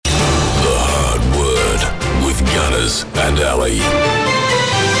Maz and Ali.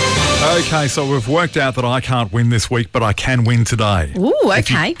 Okay, so we've worked out that I can't win this week, but I can win today. Ooh,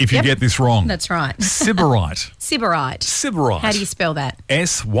 okay. If you get this wrong. That's right. SYBARITE. SYBARITE. SYBARITE. How do you spell that?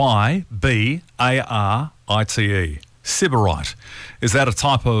 SYBARITE. SYBARITE. Is that a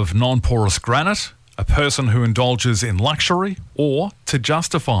type of non-porous granite, a person who indulges in luxury, or to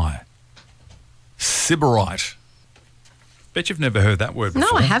justify? SYBARITE. Bet you've never heard that word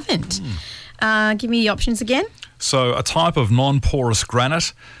before. No, I haven't. Give me the options again. So a type of non-porous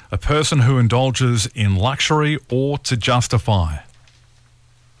granite, a person who indulges in luxury, or to justify.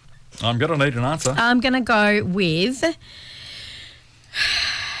 I'm going to need an answer. I'm going to go with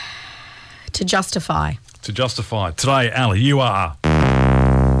to justify. To justify. Today, Ali, you are...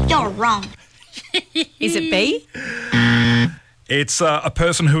 You're wrong. Is it B? It's a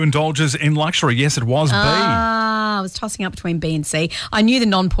person who indulges in luxury. Yes, it was B. I was tossing up between B and C. I knew the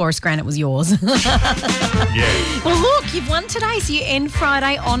non-porous granite was yours. Yeah. Well, look, you've won today, so you end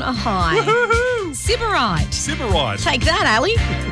Friday on a high. Woohoo! SYBARITE. SYBARITE. Take that, Ali.